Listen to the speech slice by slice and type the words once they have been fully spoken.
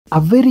A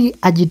very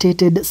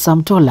agitated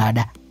Sam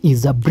Tollad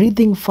is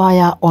breathing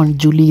fire on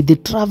Julie the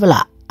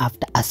Traveler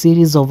after a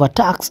series of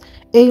attacks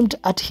aimed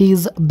at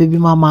his baby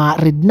mama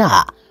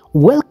Redna.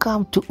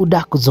 Welcome to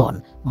Udaku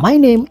Zone. My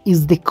name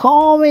is the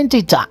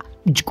commentator.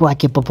 Mjukuu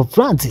wake Papa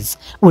Francis.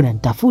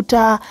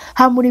 Unanitafuta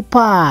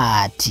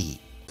hamunipati.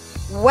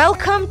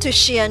 Welcome to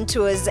Shian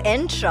Tours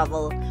and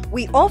Travel.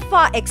 We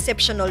offer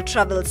exceptional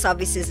travel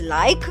services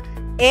like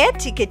air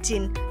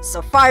ticketing,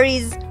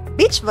 safaris,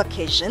 beach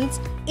vacations,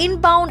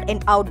 inbound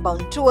and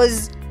outbound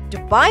tours,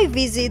 Dubai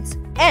visits,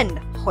 and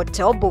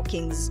hotel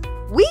bookings.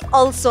 We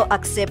also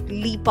accept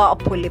Lipa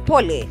Pole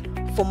Pole.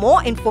 For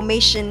more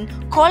information,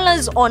 call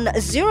us on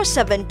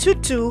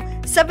 0722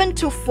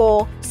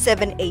 724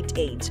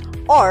 788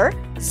 or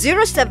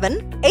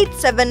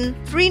 0787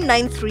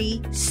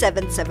 393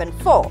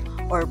 774,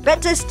 or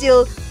better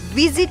still,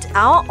 visit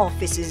our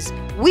offices.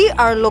 We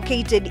are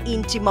located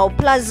in Timau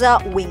Plaza,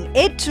 Wing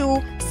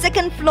A2,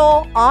 2nd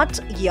floor at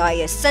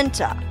EIS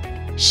Center.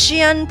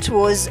 Shian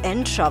Tours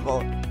and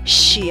Travel.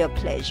 Sheer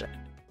pleasure.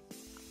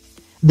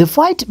 The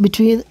fight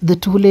between the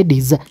two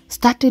ladies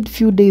started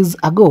few days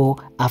ago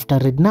after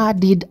Redna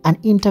did an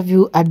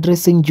interview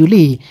addressing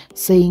Julie,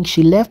 saying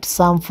she left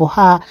Sam for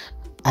her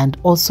and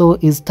also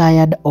is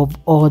tired of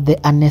all the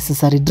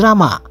unnecessary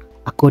drama.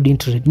 According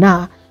to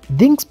Redna,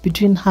 things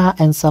between her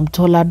and Sam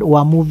Tollad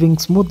were moving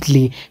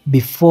smoothly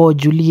before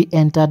Julie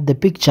entered the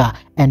picture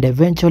and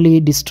eventually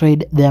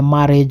destroyed their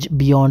marriage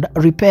beyond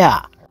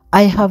repair.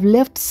 I have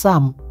left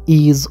Sam.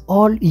 He is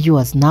all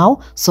yours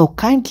now, so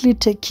kindly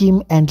take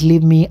him and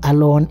leave me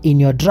alone in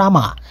your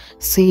drama,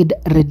 said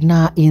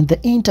Redna in the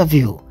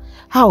interview.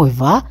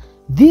 However,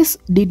 this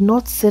did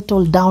not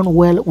settle down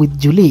well with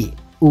Julie,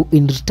 who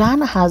in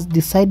return has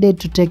decided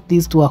to take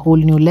this to a whole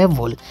new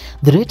level,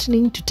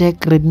 threatening to take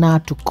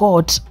Redna to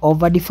court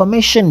over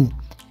defamation.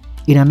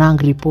 In an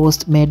angry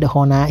post made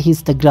on her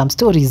Instagram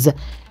stories,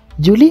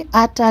 Julie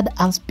uttered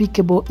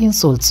unspeakable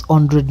insults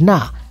on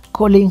Redna,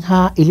 calling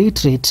her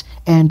illiterate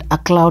and a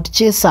cloud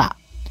chaser.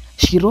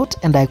 She wrote,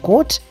 and I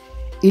quote,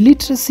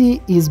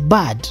 "Illiteracy is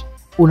bad.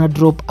 Una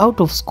drop out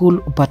of school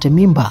upate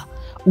mimba,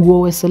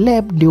 uowe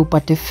celeb ndio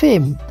upate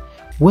fame.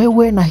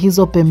 Wewe na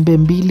hizo pembe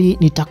mbili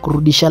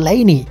nitakurudisha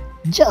laini.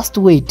 Just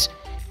wait.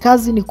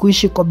 Kazi ni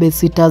kuishi kwa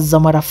bedsitters za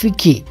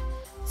marafiki.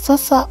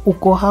 Sasa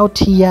uko out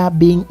here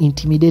being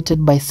intimidated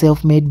by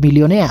self-made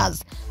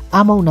millionaires.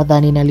 Ama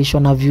unadhani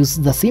nalishwa na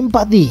views za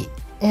sympathy."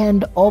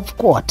 End of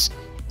quote.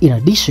 In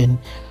addition,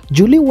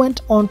 Julie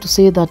went on to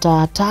say that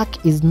her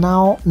attack is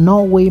now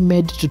no way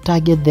made to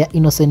target their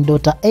innocent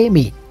daughter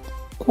Amy.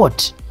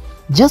 Quote,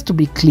 "Just to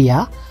be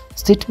clear,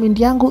 statement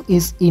yangu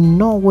is in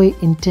no way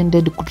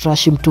intended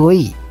kutrash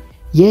mtoi.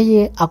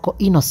 Yeye ako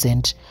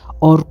innocent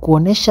or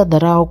kuonesha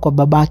dharau kwa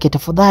babake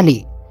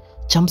tafadhali.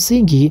 Cha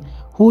msingi,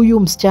 huyu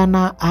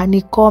msichana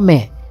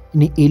anikome,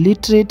 ni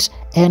illiterate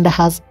and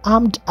has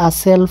armed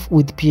herself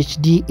with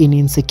PhD in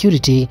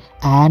insecurity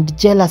and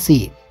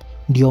jealousy.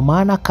 Ndio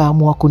maana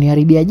kaamua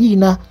kuniharibia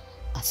jina,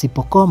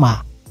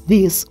 asipokoma,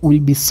 this will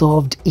be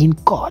solved in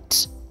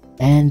court."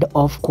 End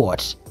of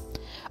quote.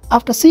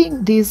 After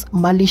seeing this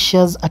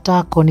malicious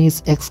attack on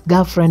his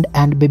ex-girlfriend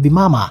and baby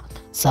mama,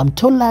 Sam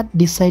Tollad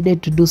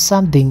decided to do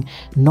something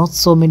not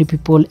so many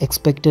people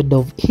expected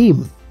of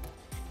him.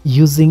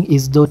 Using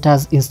his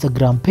daughter's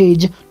Instagram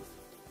page,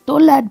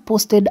 Tollad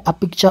posted a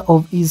picture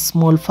of his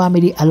small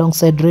family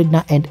alongside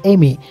Redna and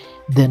Amy,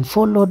 then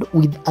followed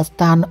with a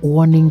stern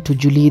warning to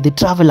Julie the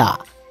Traveler.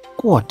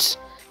 Quote,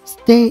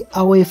 "Stay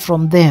away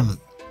from them.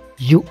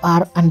 You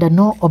are under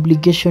no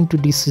obligation to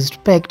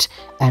disrespect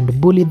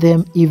and bully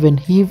them even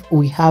if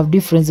we have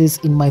differences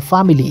in my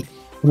family.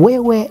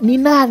 Wewe ni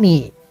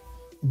nani?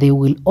 They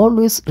will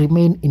always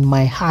remain in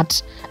my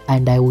heart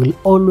and I will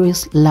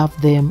always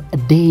love them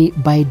day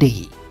by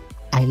day.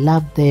 I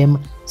love them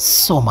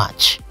so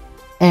much."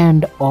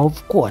 End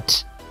of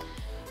quote.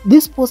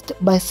 This post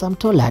by Sam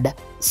Tollad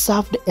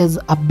served as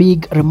a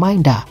big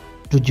reminder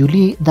to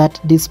Julie that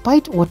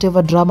despite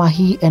whatever drama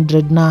he and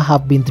Redna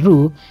have been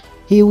through,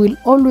 he will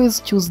always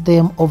choose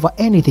them over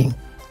anything,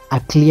 a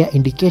clear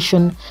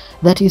indication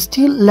that he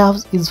still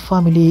loves his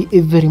family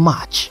very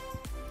much.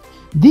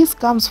 This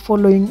comes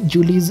following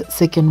Julie's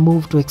second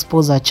move to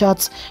expose her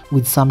chats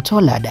with Sam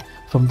Tollad,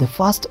 from the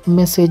first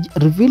message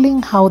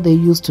revealing how they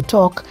used to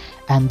talk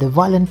and the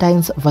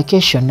Valentine's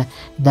vacation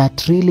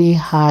that really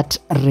hurt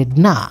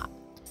Redna.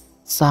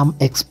 Sam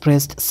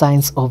expressed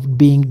signs of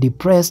being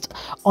depressed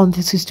on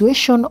the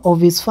situation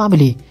of his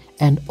family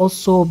and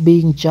also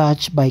being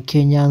judged by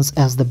Kenyans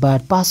as the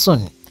bad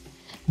person.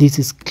 This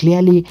is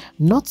clearly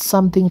not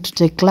something to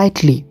take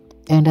lightly,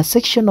 and a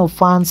section of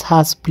fans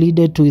has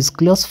pleaded to his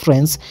close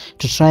friends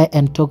to try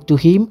and talk to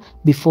him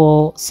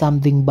before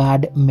something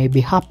bad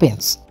maybe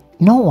happens.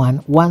 No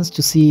one wants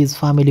to see his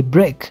family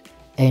break,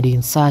 and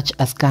in such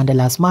a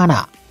scandalous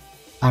manner.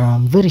 And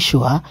I'm very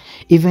sure,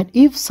 even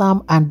if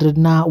Sam and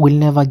Redna will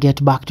never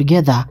get back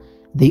together,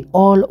 they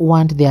all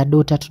want their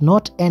daughter to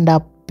not end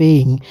up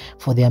paying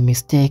for their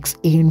mistakes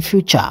in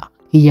future.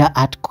 Here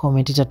at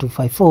Commentator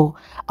 254,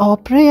 our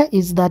prayer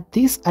is that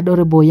this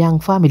adorable young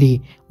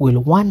family will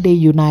one day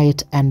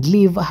unite and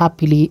live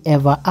happily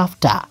ever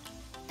after.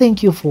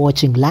 Thank you for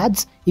watching,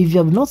 lads. If you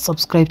have not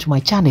subscribed to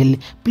my channel,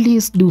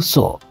 please do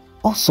so.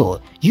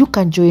 Also, you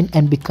can join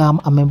and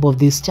become a member of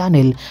this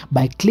channel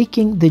by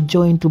clicking the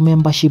join to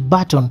membership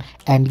button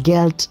and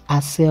get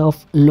a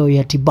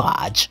self-loyalty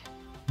badge.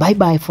 Bye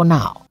bye for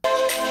now.